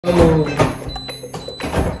And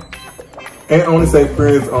only say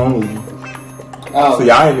friends only. Oh. So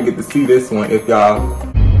y'all didn't even get to see this one if y'all.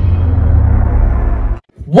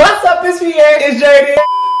 What's up, it's Pierre, it's JD.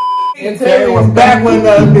 And today we're back with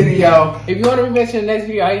another video. If you want to be mentioned in the next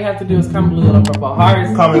video, all you have to do is comment below and purple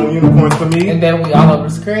hearts. Comment unicorns for me. And then we all over the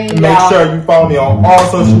screen. Make sure you follow me on all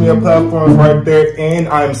social media platforms right there. And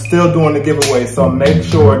I'm still doing the giveaway. So make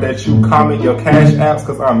sure that you comment your cash apps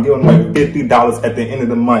because I'm giving away $50 at the end of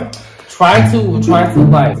the month. Try to like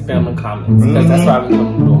spam the comments because that's why we're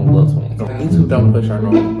doing Glotwinz. YouTube don't push our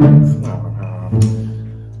normal.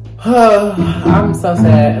 I'm so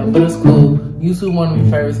sad, but it's cool. YouTube one of my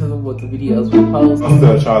favorites is with the videos we post. I'm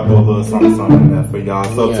still trying to do a little something in there for y'all.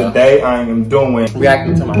 So today I am doing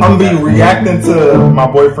reacting to my. I'm gonna be reacting to my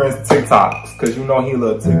boyfriend's TikToks because you know he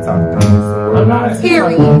loves TikTok. So I'm not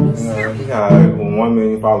serious. He got 1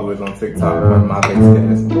 million followers on TikTok. But my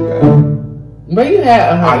biggest cast. But you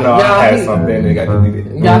had, I know I had something they got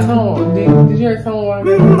deleted. Y'all told did you ever tell them why? I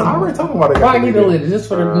already told them why they got deleted. Why you deleted? Just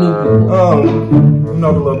for the new people. You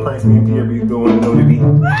know the little pranks me and Pierre be doing, nudity.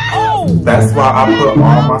 That's why I put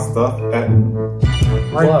all my stuff at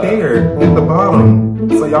right there at the bottom,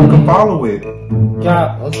 so y'all can follow it.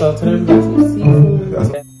 Yeah. So today we got some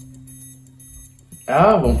seafood.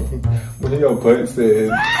 Album. What your butt says.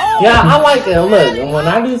 Yeah, I like it. Look, and when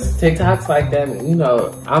I do TikToks like that, you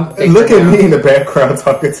know, I'm. Look at me in the background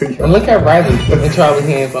talking to you. And look at Riley and Charlie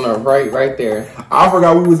hands on her right there. I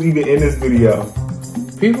forgot we was even in this video.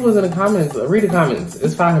 People was in the comments. Read the comments.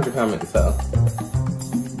 It's 500 comments, so.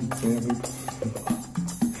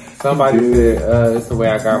 Somebody said, it's the way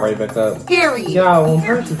I got right back up. Period. Y'all, when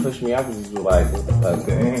person pushed me, I was just like, what the fuck?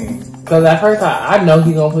 Dang. Because at first, I know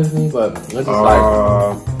he gonna push me, but it's just like.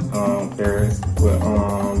 Paris with,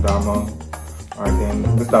 Damo. Alright, Danny.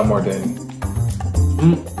 This Damo or Danny?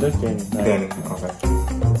 That's Danny. Danny, okay.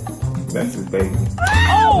 That's his baby.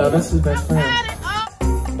 No, that's his best friend.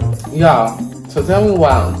 Y'all, so tell me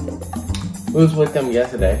why. We was with them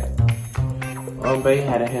yesterday. Bae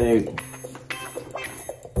had a headache.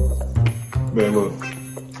 Man, look.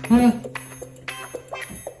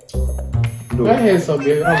 Do That it. head's so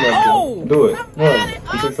big. I love it. Do it. What?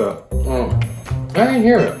 You think so? I didn't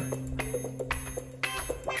hear it.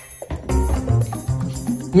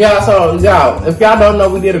 Yeah, so y'all, if y'all don't know,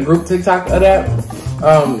 we did a group TikTok of that.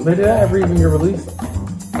 But did that ever even get released?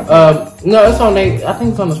 No, it's on I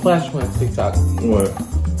think it's on the Splash Twins TikTok. What?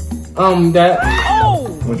 That.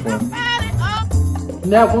 Which one?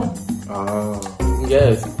 That one. Oh.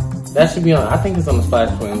 Yes. That should be on, I think it's on the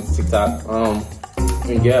Splash Twins TikTok. And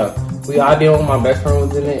yeah. We all did when my best friend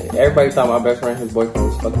was in it. Everybody thought my best friend and his boyfriend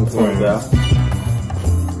was fucking twins, yeah.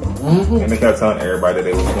 And they kept telling everybody that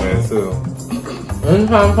they were twins too.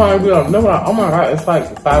 Anytime be like, no, oh my god, it's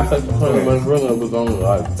like 5 sets of twins, but really it was only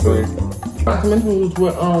like 3. Documentary was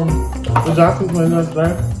with the Johnson twins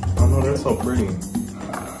yesterday. I know, they're so pretty.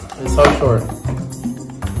 It's so short.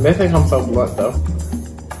 They think I'm so blunt though.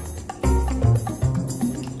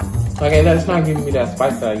 Okay, that's not giving me that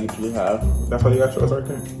spice that I usually have. That's why you got yours right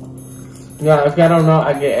there? Yeah, if y'all don't know,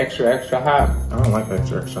 I get extra hot. I don't like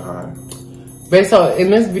extra hot. But so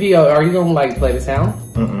in this video, are you gonna like play the sound?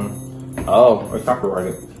 Oh, it's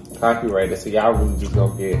copyrighted. Copyrighted. So y'all really just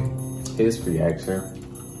gonna get his reaction.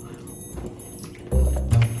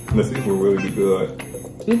 The seafood will really be good.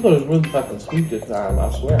 Seafood is really fucking sweet this time,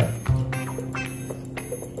 I swear.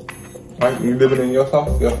 Like you dip it in your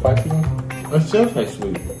sauce, your spicy one? It still tastes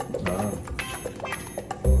sweet.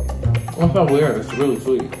 It's so weird. It's really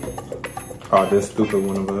sweet. Oh, this stupid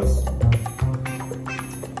one of us.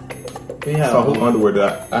 Yeah. So whose underwear did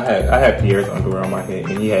I had Pierre's underwear on my head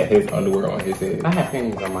and he had his underwear on his head. I had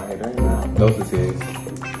panties on my head right now. Those is his.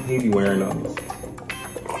 He be wearing those.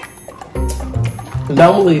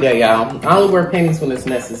 Don't believe that, y'all. I only wear panties when it's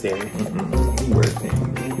necessary. He wears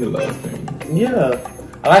panties. He loves panties. Yeah.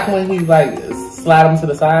 I like when he like slide them to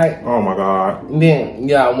the side. Oh my god. And then,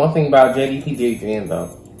 yeah, one thing about JD, he digs in though.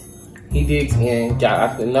 He digs in. Y'all,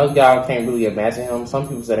 I know y'all can't really imagine him. Some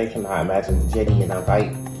people say they cannot imagine JD in a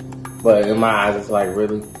fight. But in my eyes, it's like,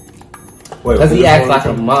 really? Because he acts like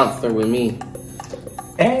a monster with me.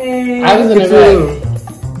 Hey, I was in the back.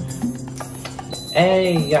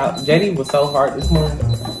 Hey, y'all, JD was so hard this morning.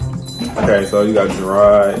 Okay, so you got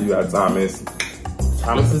Gerard, you got Thomas.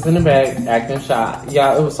 Thomas is in the back, acting shy.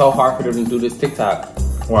 Yeah, it was so hard for them to do this TikTok.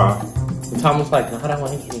 Wow. And Thomas was like, how do I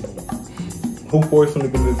want to get Who forced him to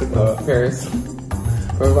do this TikTok? Paris.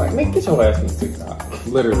 But was like, man, get your ass in the TikTok.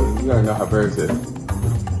 Literally, you gotta know how Paris is.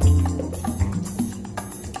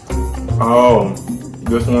 Oh,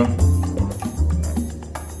 this one?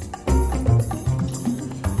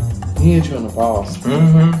 He hit you in the balls.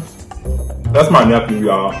 That's my nephew,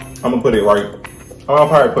 y'all. I'm gonna put it right. I'll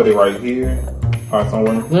probably put it right here or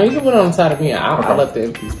somewhere. No, you can put it on the side of me. I left the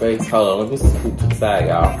empty space. Hold on, let me scoot to the side,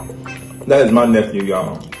 y'all. That is my nephew,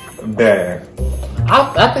 y'all. Bad.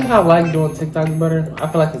 I think I like doing TikTok better. I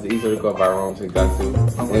feel like it's easier to go viral on TikTok too.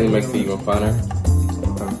 And it makes it even funner.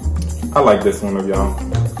 Okay. I like this one of y'all.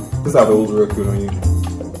 This outfit was real cute on you.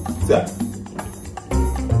 Yeah.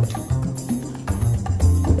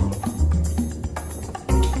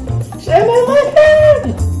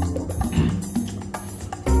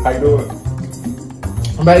 How you doing?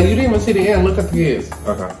 But you didn't even see the end. Look at the kids.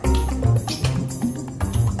 Okay.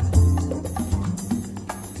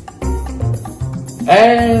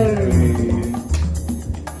 Hey.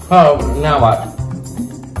 Oh, now what?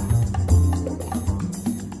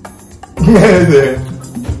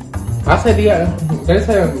 I said, yeah. They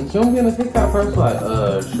said, you don't be in a TikTok first? Like,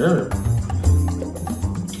 sure.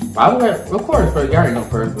 I went, of course, but y'all ain't no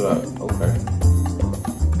first, but okay.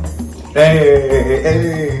 Hey.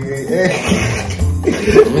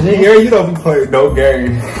 Here, you don't be playing no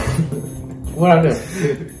game. What I do?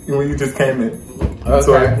 When you just came in. Okay.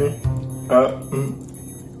 Sorry.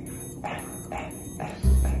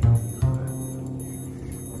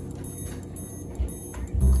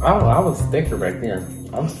 I was thicker back there.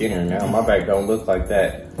 I'm skinnier now. My back don't look like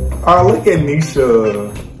that. Oh, look at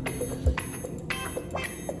Nisha.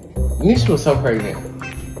 Nisha was so pregnant.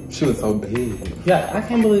 She was so big. Yeah, I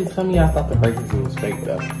can't believe some of y'all thought the pregnancy was fake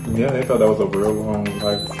though. Yeah, they thought that was a real long,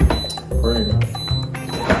 like, pregnant.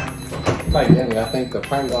 Like, damn, I think the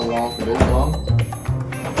prank gone long for this long.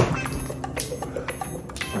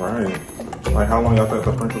 Right. Like, how long y'all thought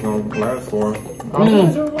the prank was gonna last for?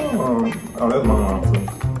 Oh, that's my mom too.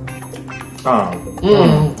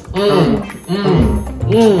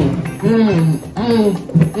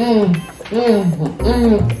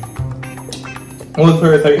 What's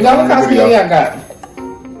her taking? Y'all look how skinny I got.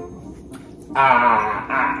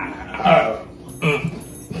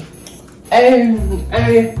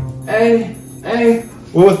 Hey.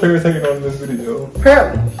 What was Paris taking on this video?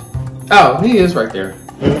 Paris. Oh, he is right there.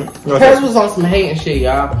 Paris was on some hating shit,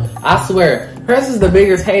 y'all. I swear. Paris is the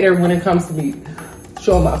biggest hater when it comes to me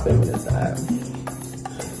showing my feminine side.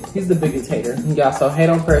 He's the biggest hater. Y'all, so hate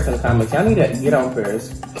on Paris in the comments. Y'all need to get on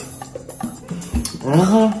Paris.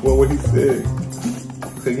 What would he say?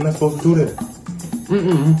 He said, you're not supposed to do that.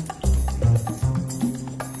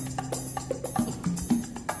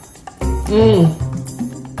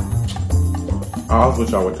 I was with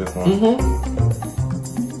y'all with this one.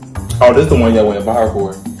 Oh, this is the one y'all went viral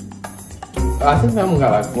for. I think that one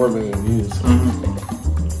got like 4 million views.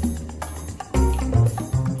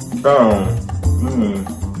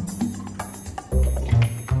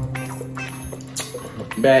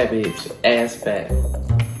 Bad bitch, ass fat.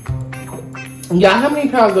 Yeah, how many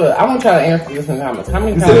pounds do it? I want y'all to answer this in the comments. How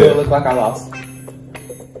many pounds do it look like I lost?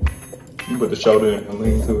 You put the shoulder and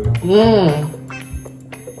lean to it.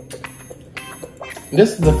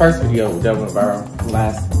 This is the first video that went viral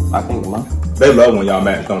last, I think, month. They love when y'all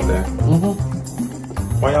match, don't they?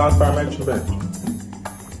 Why y'all start matching back?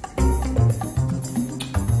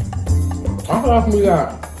 I feel like we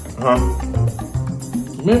got.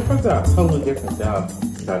 Me and Chris got totally different styles.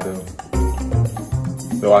 I do.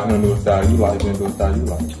 So I can do a style you like, you can do a style you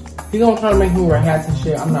like. He gonna try to make me wear hats and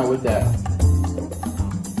shit. I'm not with that.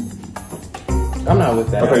 I'm not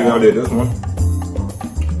with that. Okay, y'all did this one.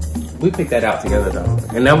 We picked that out together though.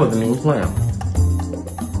 And that wasn't even planned.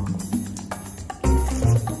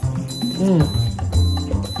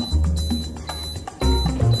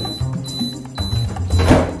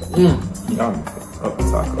 Yum. Up the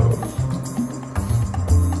tacos.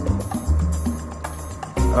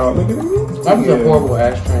 Oh, look at me. That was a horrible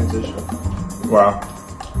ass transition. Wow.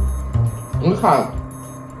 Look how.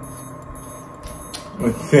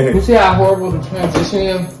 You see how horrible the transition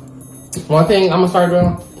is? One thing I'm gonna start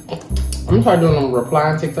doing them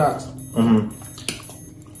replying TikToks.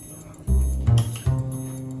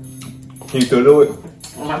 Can you still do it?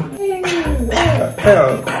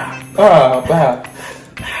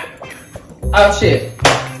 Oh shit.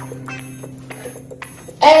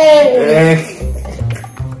 Hey!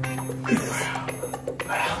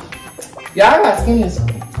 Y'all got skinny as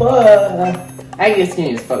fuck. I get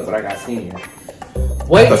skinny as fuck, but I got skinnier.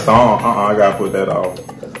 Wait. The song, I gotta put that off.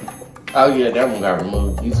 Oh yeah, that one got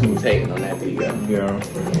removed. You two was hating on that video. Yeah.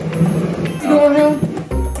 You doing him?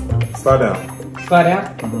 Slide down. Slide down?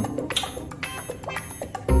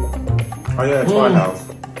 Oh yeah, Twine House.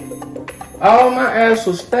 Oh, my ass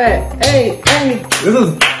was fat. Hey.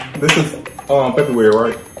 This is February,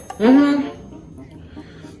 right?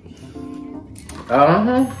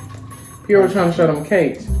 You were trying to show them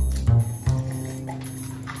cakes.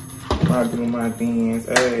 I do my dance,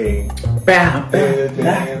 hey. Bow, I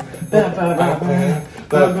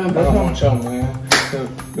want your man.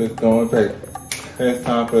 It's going back. It's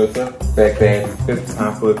time for the back dance. It's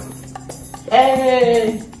time for the.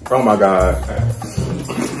 Hey. Oh my God.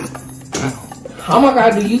 Oh my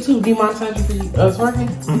God, do YouTube demonetize you for twerking?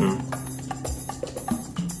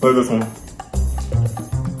 Look at this one.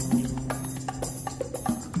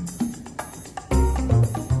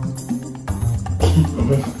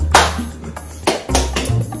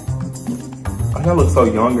 I look so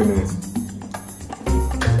young in this.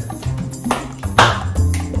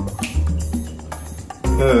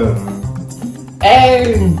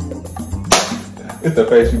 Hey! It's the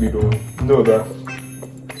face you be doing. Do it, girl.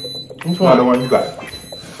 Which one? The one you got.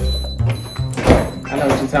 I know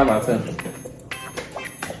what you're talking about, too.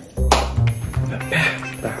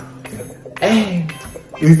 Hey!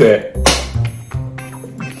 You said.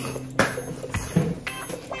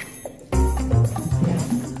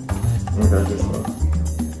 Okay, this one.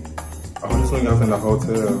 Oh, this one goes in the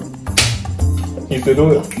hotel. Can you still do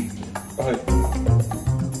it? Go ahead.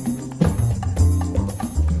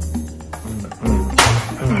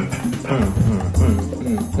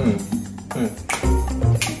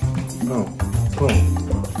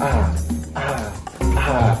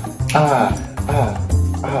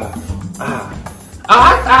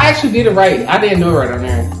 I actually did it right. I didn't do it right on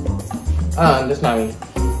there. That's not me.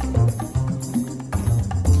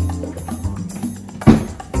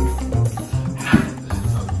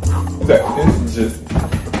 This is just.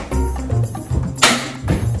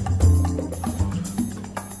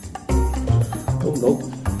 Oh, nope.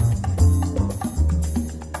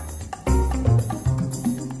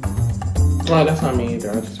 Oh, that's not me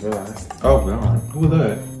either. I just realized. Oh, God. Who was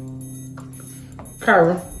that?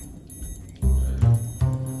 Kyra.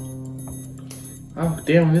 Oh,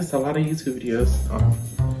 damn, this is a lot of YouTube videos.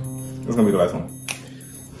 This is gonna be the last one.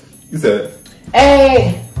 You said.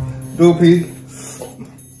 Hey! Do it, Pete.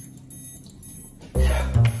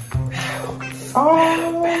 Oh.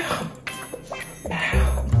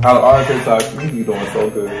 Out of our TikTok, you doing so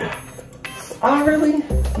good. Oh, really?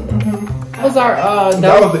 That was our,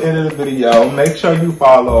 that was the end of the video. Make sure you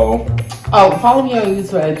follow. Oh, follow me on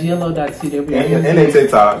YouTube at glo.tw. And they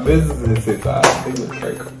TikTok. Business is TikTok. They look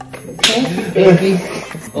great. Thank you, baby.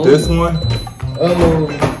 This one. Oh.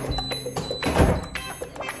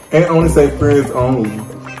 And only say friends only.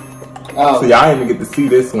 Oh. So y'all didn't even get to see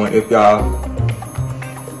this one if y'all.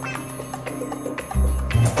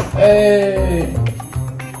 Hey.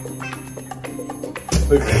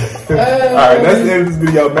 Alright, that's the end of this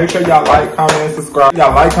video. Make sure y'all like, comment, and subscribe.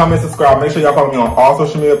 Y'all like, comment, subscribe. Make sure y'all follow me on all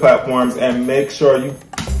social media platforms. And make sure you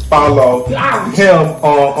follow him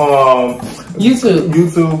on YouTube,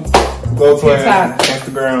 Glotwinz, TikTok,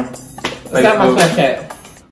 Instagram, Facebook. That's not my Snapchat.